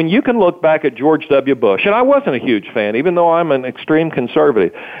when you can look back at George W. Bush, and I wasn't a huge fan, even though I'm an extreme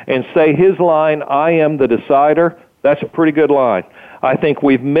conservative, and say his line, "I am the decider," that's a pretty good line. I think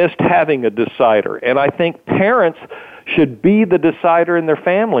we've missed having a decider, and I think parents should be the decider in their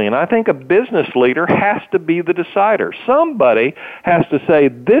family, and I think a business leader has to be the decider. Somebody has to say,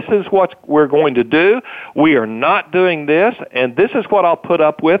 this is what we're going to do, we are not doing this, and this is what I'll put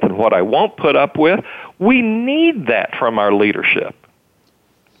up with and what I won't put up with. We need that from our leadership.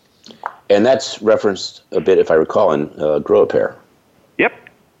 And that's referenced a bit, if I recall, in Grow a Pair. Yep.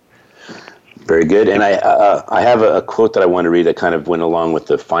 Very good. And I have a quote that I want to read that kind of went along with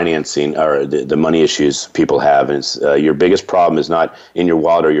the financing or the money issues people have. And it's, your biggest problem is not in your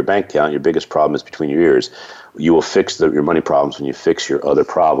wallet or your bank account. Your biggest problem is between your ears. You will fix your money problems when you fix your other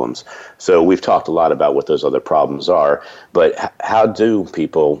problems. So we've talked a lot about what those other problems are. But how do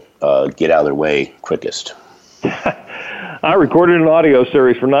people get out of their way quickest? I recorded an audio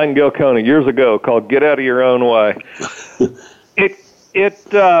series for Nightingale Coney years ago called Get Out of Your Own Way.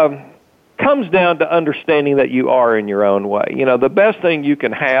 It comes down to understanding that you are in your own way. You know, the best thing you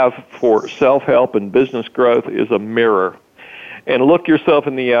can have for self-help and business growth is a mirror. And look yourself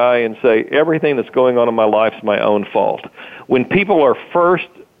in the eye and say, everything that's going on in my life is my own fault. When people are first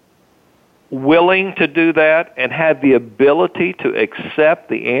willing to do that and have the ability to accept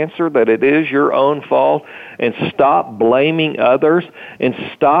the answer that it is your own fault and stop blaming others and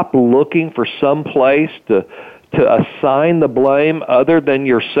stop looking for some place to assign the blame other than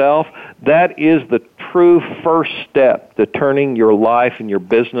yourself, that is the true first step to turning your life and your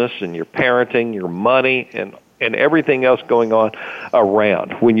business and your parenting, your money, and everything else going on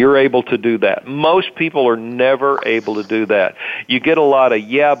around when you're able to do that. Most people are never able to do that. You get a lot of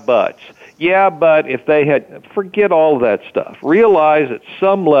yeah buts. Yeah, but if they had, forget all of that stuff. Realize at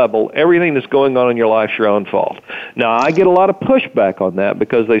some level, everything that's going on in your life is your own fault. Now, I get a lot of pushback on that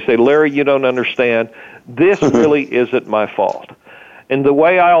because they say, Larry, you don't understand. This really isn't my fault. And the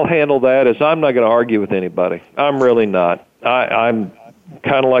way I'll handle that is I'm not going to argue with anybody. I'm really not. I'm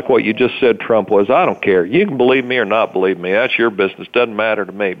kind of like what you just said Trump was. I don't care. You can believe me or not believe me. That's your business. Doesn't matter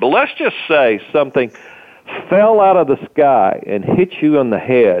to me. But let's just say something fell out of the sky and hit you on the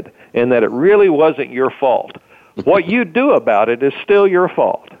head, and that it really wasn't your fault. What you do about it is still your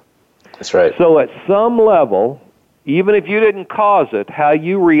fault. That's right. So at some level, even if you didn't cause it, how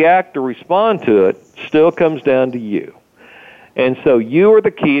you react or respond to it still comes down to you. And so you are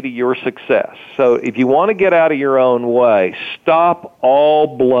the key to your success. So if you want to get out of your own way, stop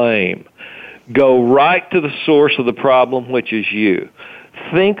all blame. Go right to the source of the problem, which is you.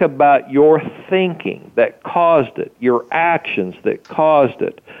 Think about your thinking that caused it, your actions that caused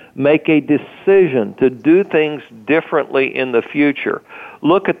it. Make a decision to do things differently in the future.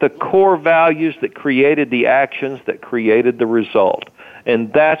 Look at the core values that created the actions that created the result.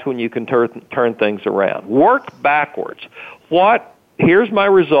 And that's when you can turn things around. Work backwards. Here's my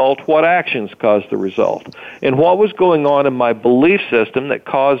result. What actions caused the result? And what was going on in my belief system that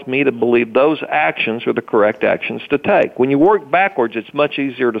caused me to believe those actions are the correct actions to take? When you work backwards, it's much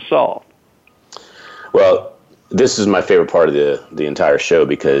easier to solve. Well, this is my favorite part of the entire show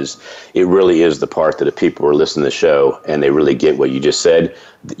because it really is the part that if people are listening to the show and they really get what you just said,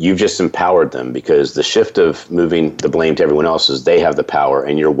 you've just empowered them because the shift of moving the blame to everyone else is they have the power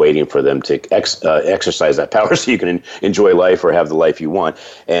and you're waiting for them to exercise that power so you can enjoy life or have the life you want.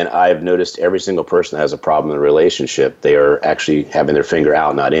 And I've noticed every single person that has a problem in a relationship, they are actually having their finger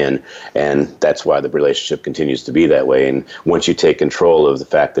out, not in. And that's why the relationship continues to be that way. And once you take control of the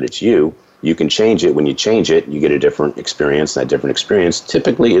fact that it's you can change it. When you change it, you get a different experience. That different experience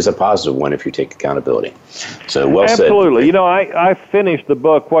typically is a positive one if you take accountability. So well said. Absolutely. You know, I finished the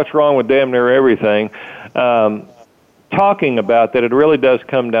book, What's Wrong with Damn Near Everything, talking about that it really does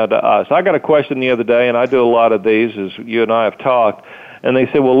come down to us. I got a question the other day, and I do a lot of these as you and I have talked, and they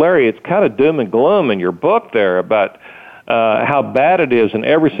said, well, Larry, it's kind of doom and gloom in your book there about how bad it is in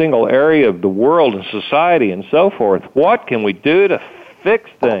every single area of the world and society and so forth. What can we do to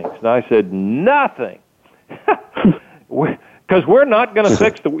fix things? And I said, nothing. Because we're not going to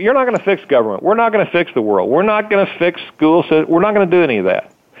fix you're not going to fix government. We're not going to fix the world. We're not going to fix schools. We're not going to do any of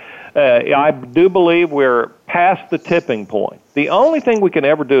that. I do believe we're past the tipping point. The only thing we can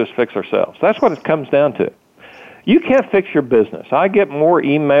ever do is fix ourselves. That's what it comes down to. You can't fix your business. I get more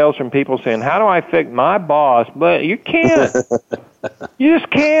emails from people saying, how do I fix my boss? But you can't. You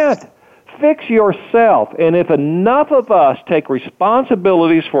just can't. Fix yourself. And if enough of us take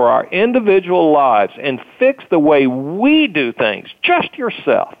responsibilities for our individual lives and fix the way we do things, just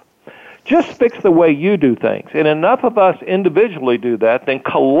yourself, just fix the way you do things, and enough of us individually do that, then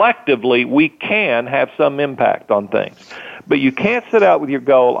collectively we can have some impact on things. But you can't sit out with your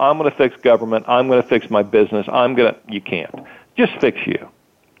goal, I'm going to fix government, I'm going to fix my business, you can't. Just fix you.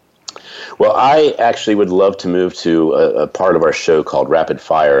 Well, I actually would love to move to a part of our show called Rapid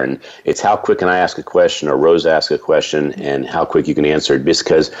Fire, and it's how quick can I ask a question or Rose ask a question and how quick you can answer it,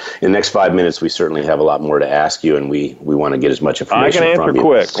 because in the next 5 minutes we certainly have a lot more to ask you, and we want to get as much information from you. I can answer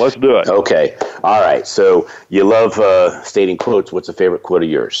quick. Let's do it. Okay. All right. So you love stating quotes. What's a favorite quote of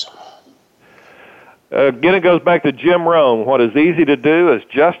yours? Again, it goes back to Jim Rohn. What is easy to do is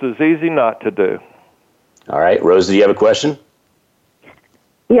just as easy not to do. All right. Rose, do you have a question?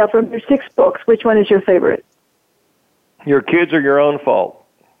 Yeah, from your 6 books, which one is your favorite? Your kids are your own fault.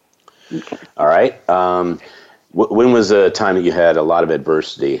 Okay. All right. When was a time that you had a lot of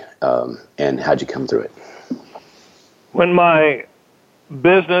adversity, and how'd you come through it? When my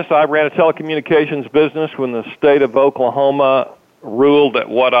business, I ran a telecommunications business when the state of Oklahoma ruled that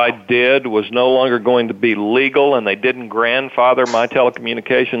what I did was no longer going to be legal, and they didn't grandfather my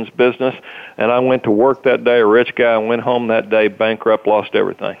telecommunications business, and I went to work that day, a rich guy, and went home that day bankrupt, lost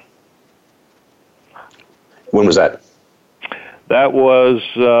everything. When was that? That was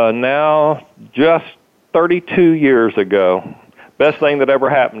now just 32 years ago. Best thing that ever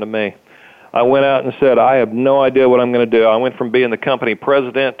happened to me. I went out and said, I have no idea what I'm going to do. I went from being the company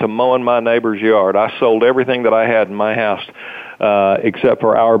president to mowing my neighbor's yard. I sold everything that I had in my house except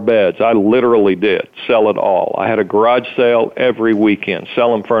for our beds. I literally did sell it all. I had a garage sale every weekend,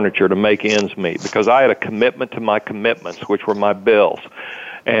 selling furniture to make ends meet because I had a commitment to my commitments, which were my bills.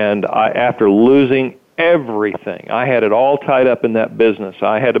 And after losing everything, I had it all tied up in that business.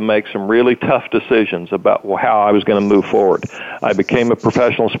 I had to make some really tough decisions about how I was going to move forward. I became a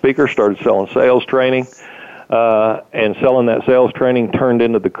professional speaker, started selling sales training, and selling that sales training turned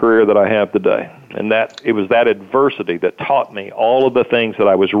into the career that I have today. And it was that adversity that taught me all of the things that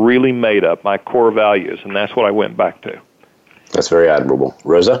I was really made of, my core values, and that's what I went back to. That's very admirable.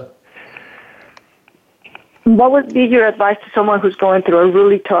 Rosa? What would be your advice to someone who's going through a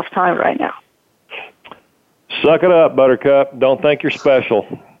really tough time right now? Suck it up, Buttercup. Don't think you're special.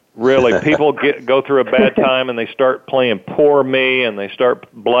 Really, people go through a bad time and they start playing poor me and they start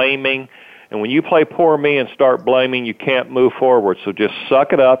blaming. And when you play poor me and start blaming, you can't move forward. So just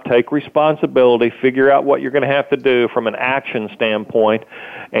suck it up, take responsibility, figure out what you're going to have to do from an action standpoint,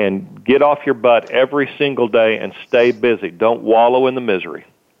 and get off your butt every single day and stay busy. Don't wallow in the misery.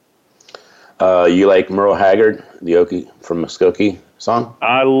 You like Merle Haggard, the Okie from Muskogee song?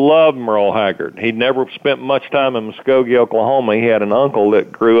 I love Merle Haggard. He never spent much time in Muskogee, Oklahoma. He had an uncle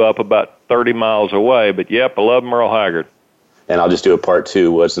that grew up about 30 miles away. But, yep, I love Merle Haggard. And I'll just do a part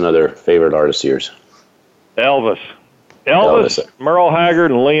two. What's another favorite artist of yours? Elvis, Merle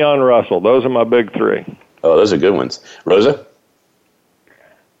Haggard, and Leon Russell. Those are my big three. Oh, those are good ones. Rosa?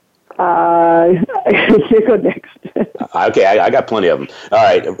 You go next. Okay, I got plenty of them. All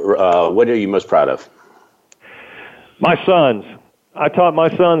right, what are you most proud of? My sons. I taught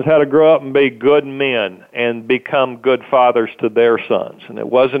my sons how to grow up and be good men and become good fathers to their sons. And it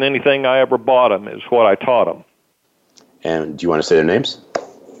wasn't anything I ever bought them. It's what I taught them. And do you want to say their names?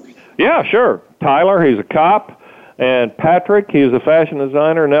 Yeah, sure. Tyler, he's a cop. And Patrick, he's a fashion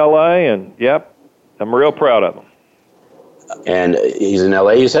designer in L.A. And, yep, I'm real proud of him. And he's in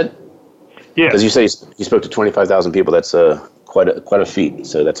L.A., you said? Yeah. Because you say he spoke to 25,000 people. That's quite a feat.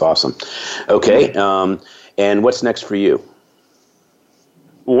 So that's awesome. Okay. And what's next for you?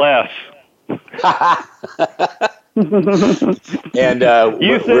 Less. And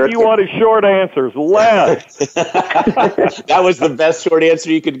you said you wanted short answers. Less. That was the best short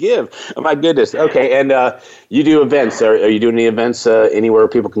answer you could give. Oh, my goodness. Okay. And you do events. Are you doing any events anywhere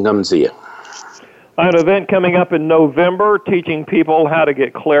people can come and see you? I have an event coming up in November teaching people how to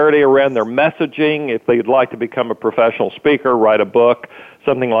get clarity around their messaging. If they'd like to become a professional speaker, write a book,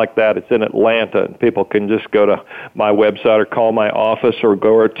 something like that. It's in Atlanta, and people can just go to my website or call my office or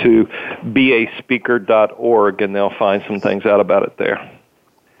go to baspeaker.org, and they'll find some things out about it there.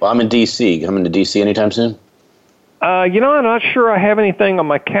 Well, I'm in D.C. Coming to D.C. anytime soon? I'm not sure I have anything on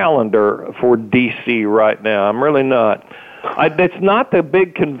my calendar for D.C. right now. I'm really not. It's not the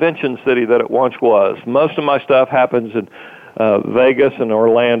big convention city that it once was. Most of my stuff happens in Vegas and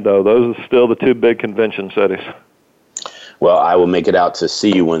Orlando. Those are still the two big convention cities. Well, I will make it out to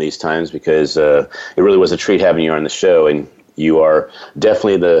see you one of these times because it really was a treat having you on the show. And you are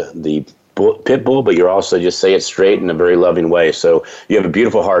definitely the pit bull, but you're also just say it straight in a very loving way. So you have a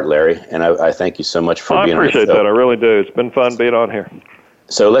beautiful heart, Larry, and I thank you so much for being on the show. I appreciate that. I really do. It's been fun being on here.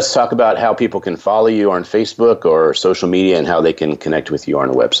 So let's talk about how people can follow you on Facebook or social media and how they can connect with you on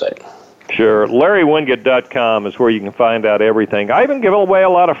the website. Sure. LarryWingate.com is where you can find out everything. I even give away a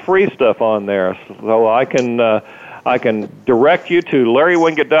lot of free stuff on there, so I can direct you to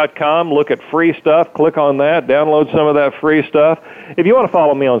LarryWingate.com, look at free stuff, click on that, download some of that free stuff. If you want to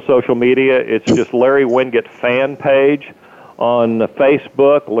follow me on social media, it's just Larry Wingate fan page on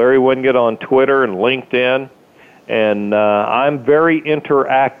Facebook, Larry Wingate on Twitter and LinkedIn. And I'm very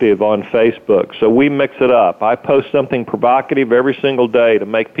interactive on Facebook, so we mix it up. I post something provocative every single day to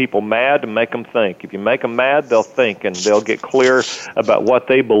make people mad, to make them think. If you make them mad, they'll think, and they'll get clear about what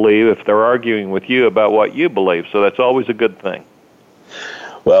they believe if they're arguing with you about what you believe. So that's always a good thing.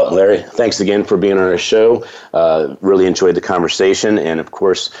 Well, Larry, thanks again for being on our show. Really enjoyed the conversation. And, of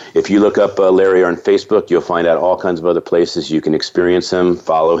course, if you look up Larry on Facebook, you'll find out all kinds of other places you can experience him,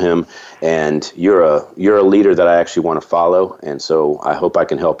 follow him. And you're a leader that I actually want to follow. And so I hope I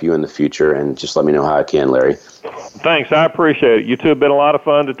can help you in the future. And just let me know how I can, Larry. Thanks. I appreciate it. You two have been a lot of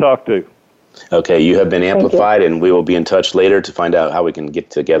fun to talk to. Okay. You have been amplified, and we will be in touch later to find out how we can get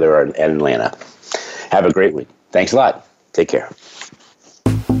together in Atlanta. Have a great week. Thanks a lot. Take care.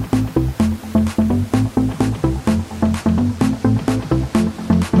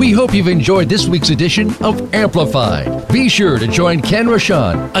 We hope you've enjoyed this week's edition of Amplified. Be sure to join Ken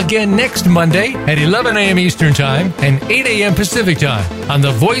Rochon again next Monday at 11 a.m. Eastern Time and 8 a.m. Pacific Time on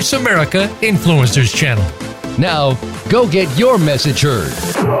the Voice America Influencers Channel. Now, go get your message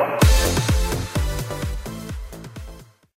heard.